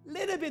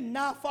little bit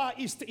not Far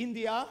East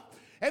India.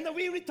 And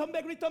we return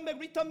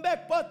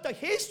back. But the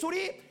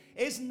history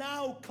is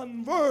now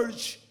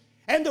converged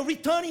and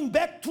returning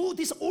back to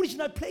this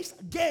original place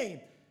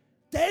again.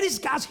 That is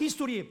God's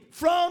history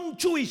from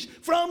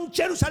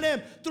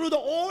Jerusalem through the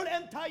whole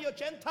entire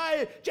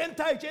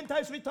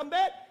Gentiles return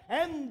back,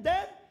 and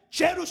then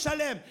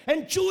Jerusalem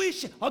and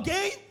Jewish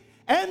again,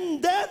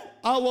 and then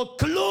our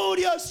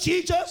glorious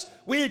Jesus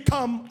will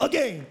come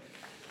again.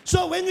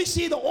 So when we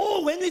see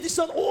when we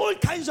discern all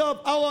kinds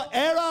of our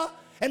era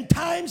and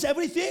times,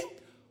 everything,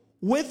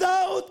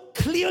 without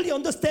clearly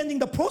understanding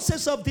the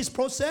process of this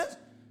process,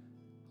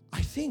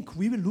 I think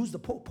we will lose the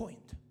point.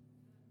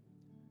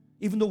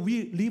 Even though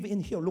we live in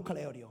here, local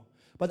area.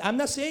 But I'm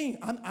not saying,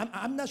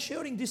 I'm not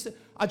sharing this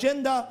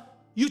agenda,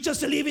 you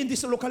just live in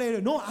this local area.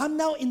 No, I'm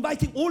now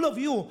inviting all of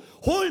you,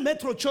 whole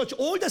Metro Church,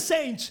 all the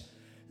saints,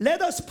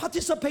 let us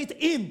participate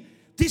in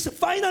this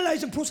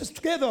finalizing process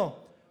together.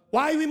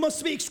 Why we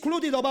must be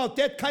excluded about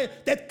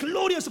that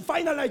glorious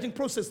finalizing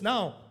process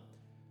now?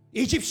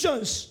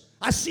 Egyptians,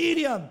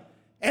 Assyrian,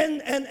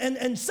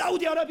 and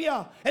Saudi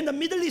Arabia, and the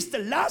Middle East, the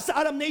last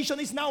Arab nation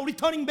is now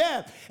returning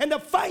back. And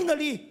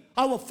finally,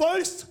 our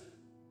first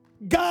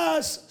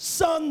God's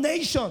son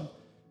nation,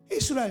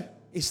 Israel,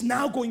 is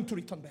now going to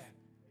return back.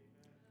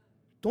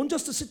 Don't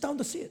just sit down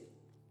the seat.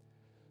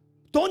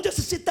 Don't just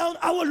sit down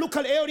our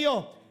local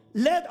area.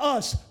 Let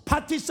us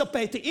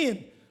participate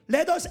in.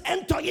 Let us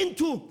enter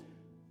into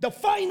the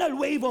final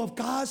wave of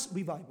God's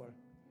revival.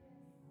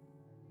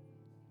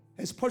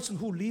 As a person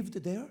who lived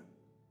there,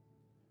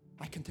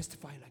 I can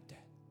testify like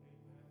that.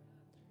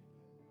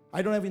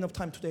 I don't have enough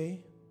time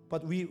today,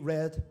 but we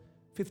read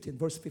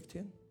verse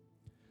 15.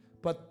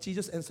 But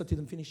Jesus' answer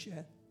didn't finish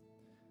yet.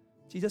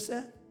 Jesus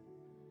said,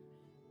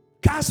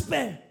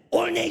 gospel,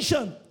 all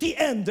nation, the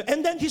end.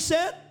 And then he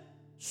said,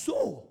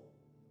 so.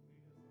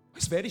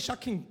 It's very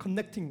shocking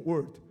connecting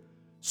word.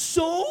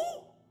 So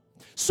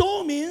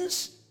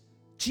means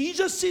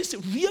Jesus'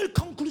 real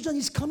conclusion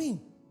is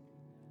coming.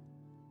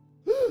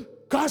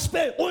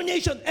 Gospel, all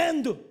nation,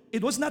 end.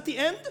 It was not the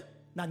end?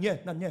 Not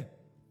yet.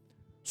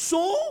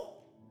 So,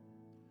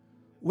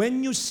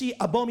 when you see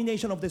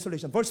abomination of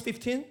desolation, verse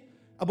 15,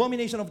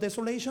 abomination of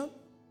desolation,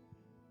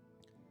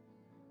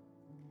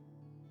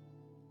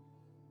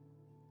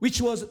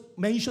 which was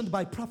mentioned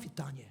by prophet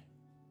Daniel.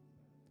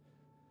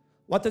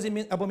 What does it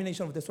mean,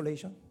 abomination of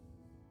desolation?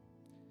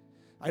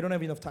 I don't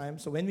have enough time,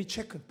 so when we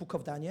check the book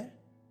of Daniel,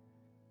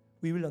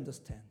 we will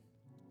understand.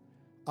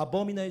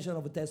 Abomination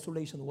of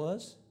desolation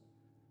was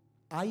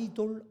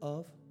idol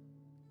of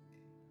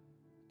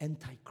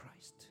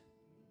Antichrist.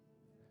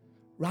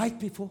 Right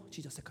before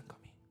Jesus' second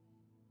coming.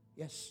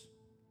 Yes.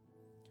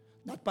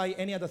 Not by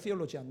any other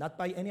theologian, not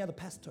by any other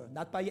pastor,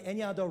 not by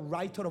any other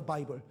writer of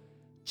Bible.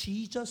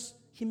 Jesus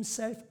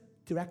himself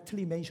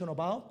directly mentioned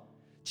about.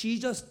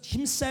 Jesus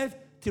himself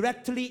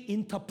directly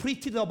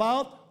interpreted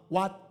about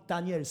what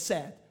Daniel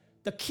said.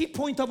 The key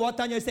point of what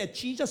Daniel said,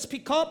 Jesus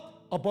speak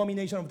up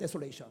abomination of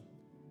desolation.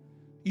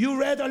 You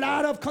read a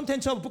lot of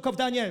contents of the book of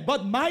Daniel,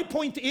 but my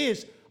point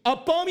is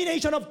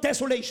abomination of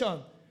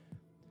desolation.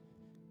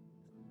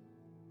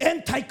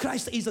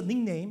 Antichrist is a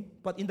nickname,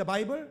 but in the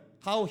Bible,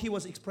 how he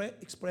was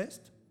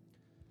expressed?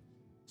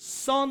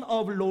 Son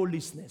of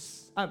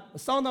lawlessness,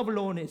 son of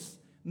lawlessness,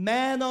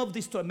 man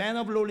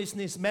of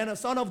lawlessness,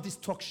 son of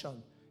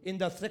destruction. In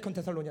the 2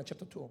 Thessalonians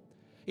chapter 2.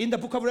 In the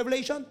book of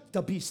Revelation,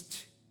 the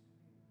beast.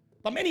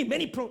 But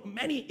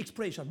many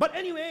expressions. But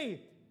anyway,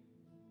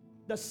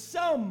 the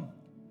some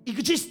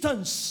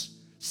existence,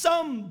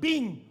 some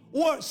being,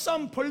 or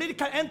some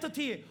political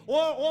entity,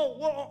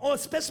 or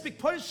specific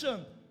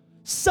person,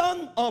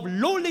 son of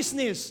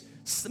lawlessness,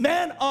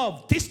 man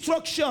of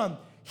destruction,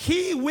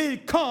 he will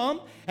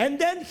come, and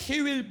then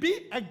he will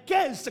be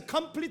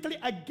completely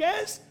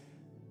against,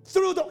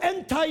 through the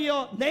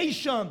entire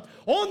nation.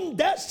 On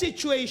that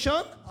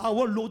situation,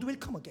 our Lord will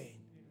come again.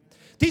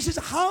 This is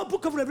how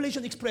book of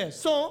Revelation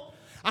expressed. So,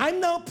 I'm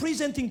now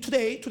presenting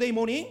today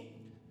morning,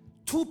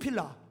 two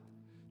pillars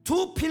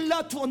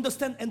to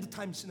understand end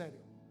time scenario.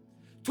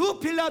 Two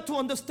pillars to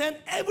understand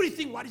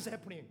everything what is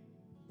happening.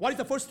 What is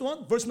the first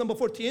one? Verse number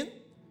 14.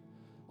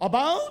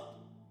 About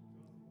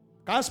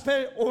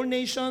gospel, all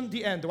nation,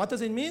 the end. What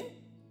does it mean?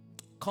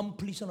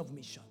 Completion of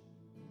mission.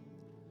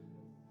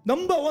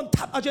 Number one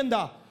top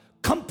agenda,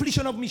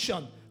 completion of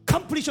mission.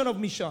 Completion of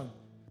mission.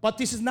 But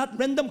this is not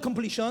random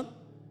completion.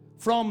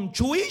 From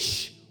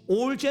Jewish,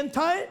 all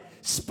Gentile,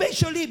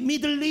 especially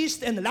Middle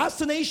East and last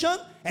nation,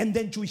 and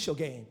then Jewish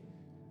again.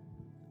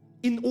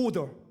 In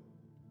order.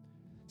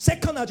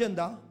 Second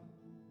agenda,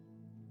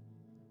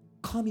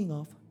 coming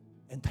of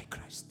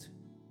Antichrist.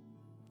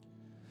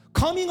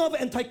 Coming of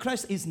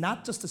Antichrist is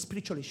not just a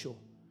spiritual issue.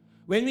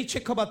 When we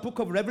check about book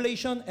of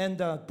Revelation and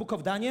the book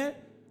of Daniel,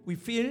 we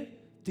feel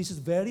this is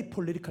very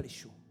political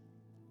issue.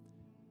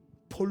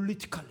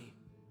 Politically,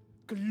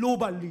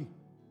 globally,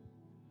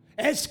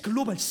 as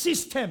global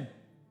system,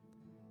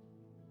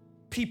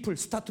 people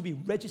start to be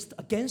registered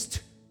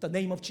against the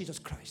name of Jesus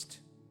Christ.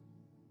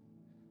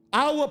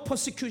 Our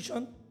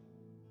persecution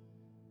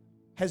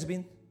has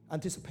been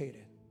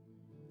anticipated.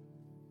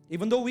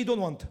 Even though we don't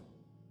want,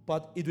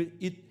 but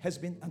it has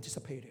been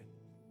anticipated.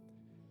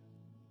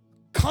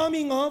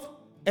 Coming of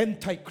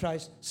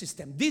Antichrist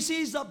system. This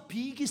is the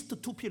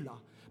biggest two pillar.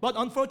 But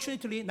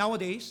unfortunately,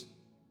 nowadays,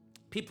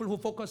 people who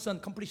focus on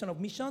completion of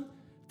mission,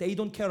 they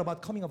don't care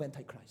about coming of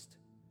Antichrist.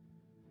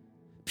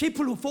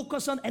 People who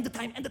focus on end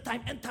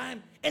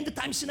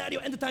time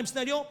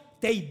scenario,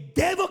 they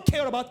never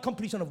care about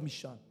completion of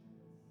mission.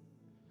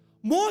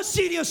 More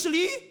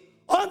seriously,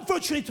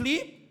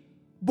 unfortunately,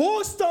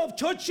 most of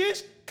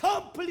churches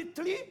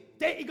completely,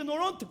 they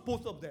ignorant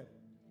both of them.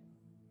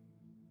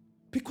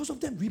 Because of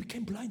them, we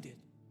became blinded.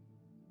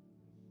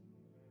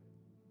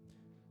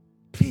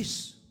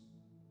 Please,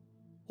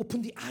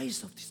 open the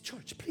eyes of this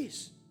church,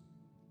 please.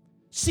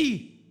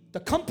 See the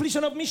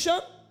completion of mission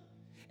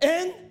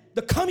and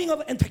the coming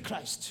of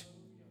Antichrist.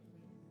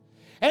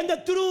 And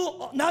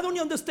through not only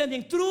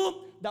understanding,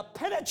 through the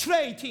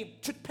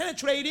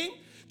penetrating,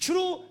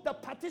 through the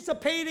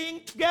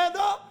participating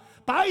together,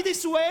 by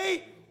this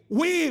way,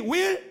 we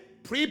will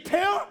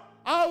prepare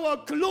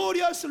our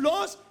glorious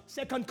Lord's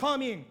second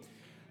coming.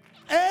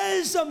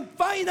 As a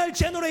final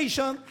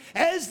generation,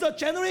 as the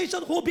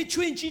generation who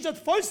between Jesus'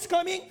 first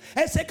coming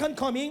and second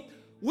coming,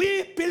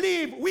 we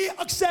believe, we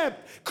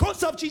accept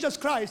cross of Jesus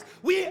Christ.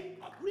 We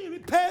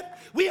repent,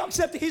 we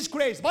accept His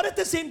grace. But at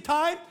the same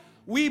time,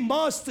 we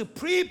must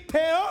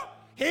prepare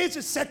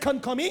His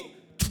second coming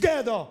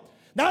together.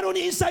 Not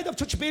only inside of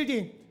church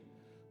building,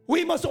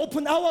 we must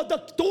open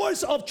the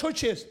doors of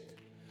churches.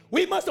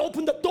 We must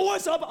open the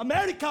doors of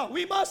America.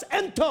 We must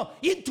enter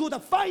into the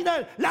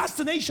final last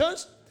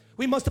nations.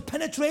 We must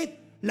penetrate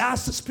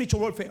last spiritual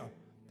warfare.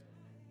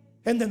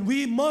 And then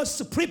we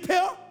must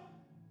prepare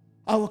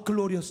our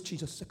glorious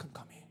Jesus' second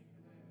coming.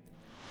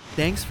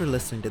 Thanks for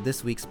listening to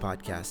this week's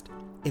podcast.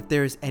 If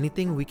there is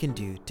anything we can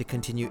do to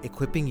continue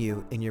equipping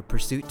you in your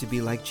pursuit to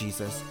be like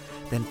Jesus,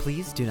 then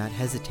please do not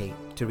hesitate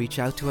to reach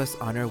out to us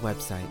on our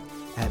website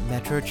at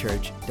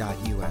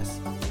metrochurch.us.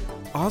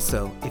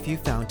 Also, if you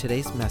found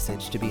today's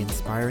message to be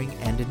inspiring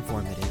and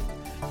informative,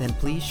 then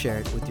please share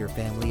it with your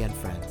family and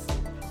friends.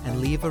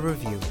 and leave a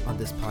review on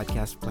this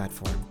podcast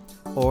platform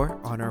or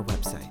on our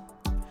website.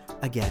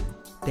 Again,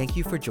 thank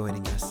you for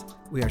joining us.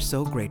 We are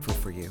so grateful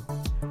for you.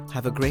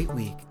 Have a great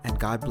week, and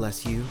God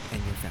bless you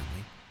and your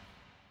family.